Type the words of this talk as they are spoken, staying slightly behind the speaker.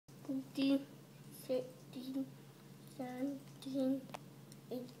15, 16, 17,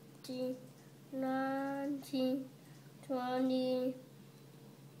 18, 19, 20,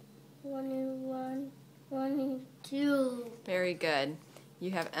 21, 22. Very good.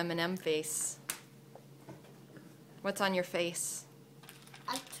 You have M&M face. What's on your face?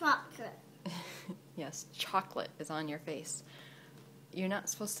 A chocolate. Yes, chocolate is on your face. You're not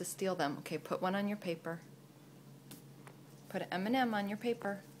supposed to steal them. Okay, put one on your paper. Put an M&M on your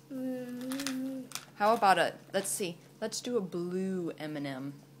paper. How about let's see, let's do a blue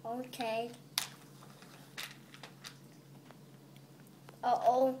M&M. Okay.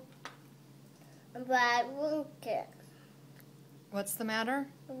 Uh-oh. Bad looking. What's the matter?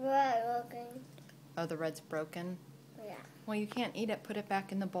 Bad looking. Oh, the red's broken? Yeah. Well, you can't eat it. Put it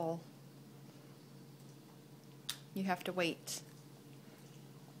back in the bowl. You have to wait.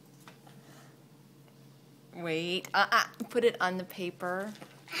 Wait. Put it on the paper.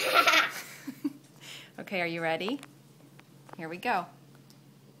 Okay, are you ready? Here we go.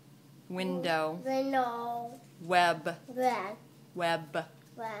 Window. Window. Web. Red. Web.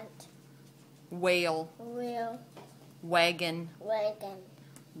 Red. Whale. Wheel. Wagon. Wagon.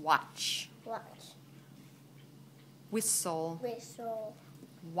 Watch. Watch. Whistle. Whistle.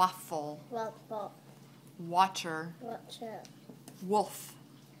 Waffle. Waffle. Watcher. Watcher. Wolf.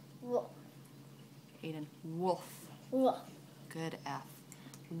 Wolf. Aiden. Wolf. Wolf. Good F.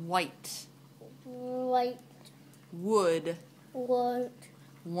 White. White. Wood. Wood.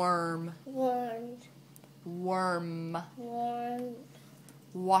 Worm. Worm. Worm. Worm.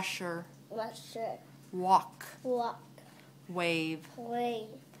 Washer. Washer. Walk. Walk. Wave. Wave.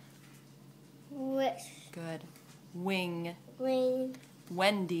 Wish. Good. Wing. Wing.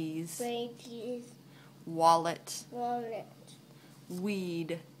 Wendy's. Ladies. Wallet. Wallet.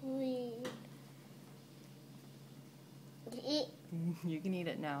 Weed. Weed. Eat. You can eat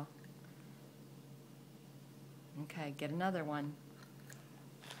it now. Okay, get another one.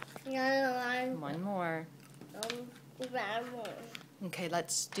 Another one. One more. Bad one. Okay,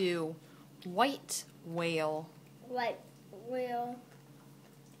 let's do white whale. White wheel.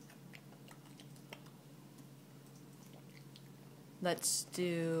 Let's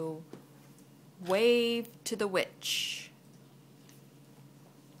do wave to the witch.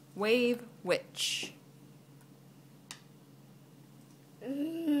 Wave witch.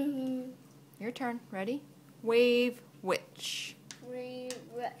 Your turn. Ready? Wave witch. We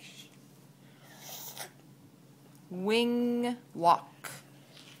rush. Wing walk.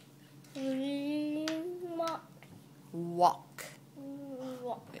 We walk. Walk.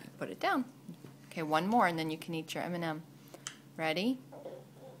 Walk. Put it down. Okay, one more and then you can eat your M&M. Ready?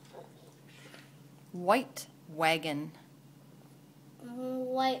 White wagon.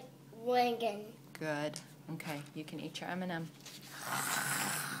 White wagon. Good. Okay, you can eat your M&M.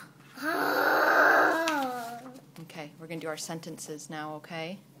 Okay, we're going to do our sentences now,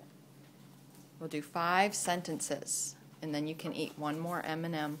 okay? We'll do 5 sentences, and then you can eat one more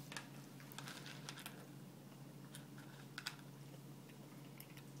M&M.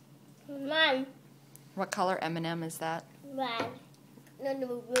 Mine. What color M&M is that? Red.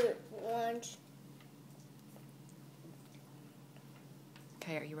 No, blue orange.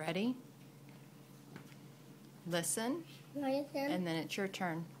 Okay, are you ready? Listen, and then it's your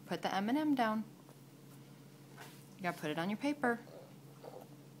turn. Put the M&M down. You gotta put it on your paper.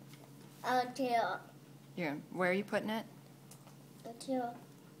 Until. Where are you putting it? Until.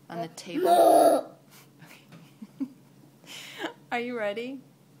 On the table. Okay. Are you ready?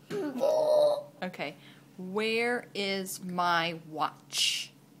 Okay. Where is my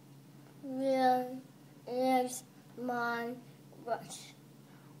watch? Where is my watch?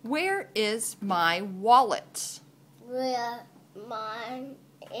 Where is my wallet? Where mine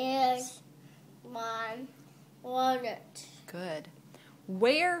is my wallet? Good.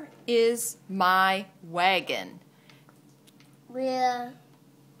 Where is my wagon? Where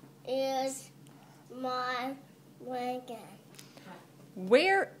is my wagon?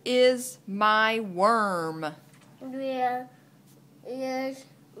 Where is my worm? Where is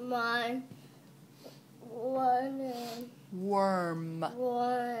my worm? Worm.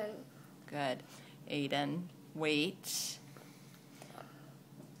 Good. Aiden, wait.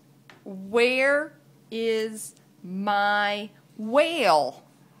 Where is my whale?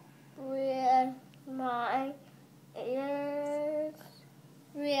 Where my ears?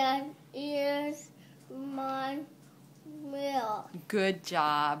 Where is my wheel? Good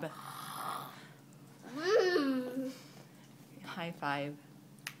job. High five.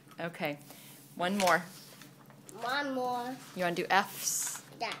 Okay, one more. One more. You want to do F's?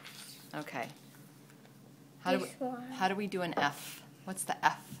 Yes. Okay. This one. How do we do an F? What's the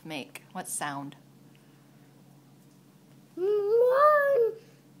F make? What sound? 1,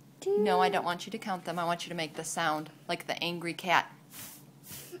 2. No, I don't want you to count them. I want you to make the sound like the angry cat.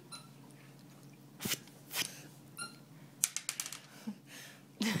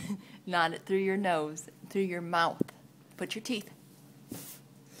 Not it through your nose, through your mouth. Put your teeth.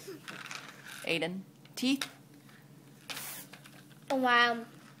 Aiden, teeth. Wow.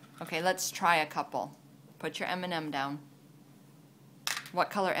 Okay, let's try a couple. Put your M&M down. What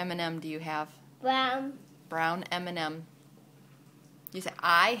color M&M do you have? Brown. Brown M&M. You say,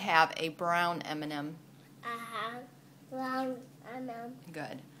 I have a brown M&M. I have brown M&M.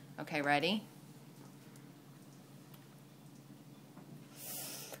 Good. Okay, ready?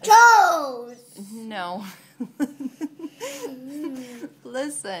 Toes. No.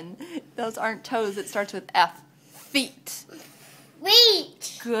 Listen, those aren't toes. It starts with F. Feet.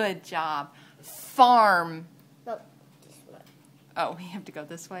 Feet. Good job. Farm. No, this one. Oh, we have to go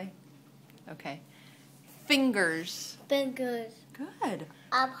this way? Okay. Fingers. Fingers. Good.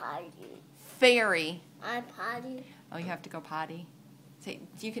 I potty. Fairy. I potty. Oh, you have to go potty? Say,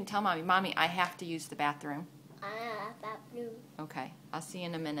 you can tell Mommy, Mommy, I have to use the bathroom. I have that blue. Okay, I'll see you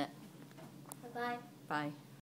in a minute. Bye. Bye.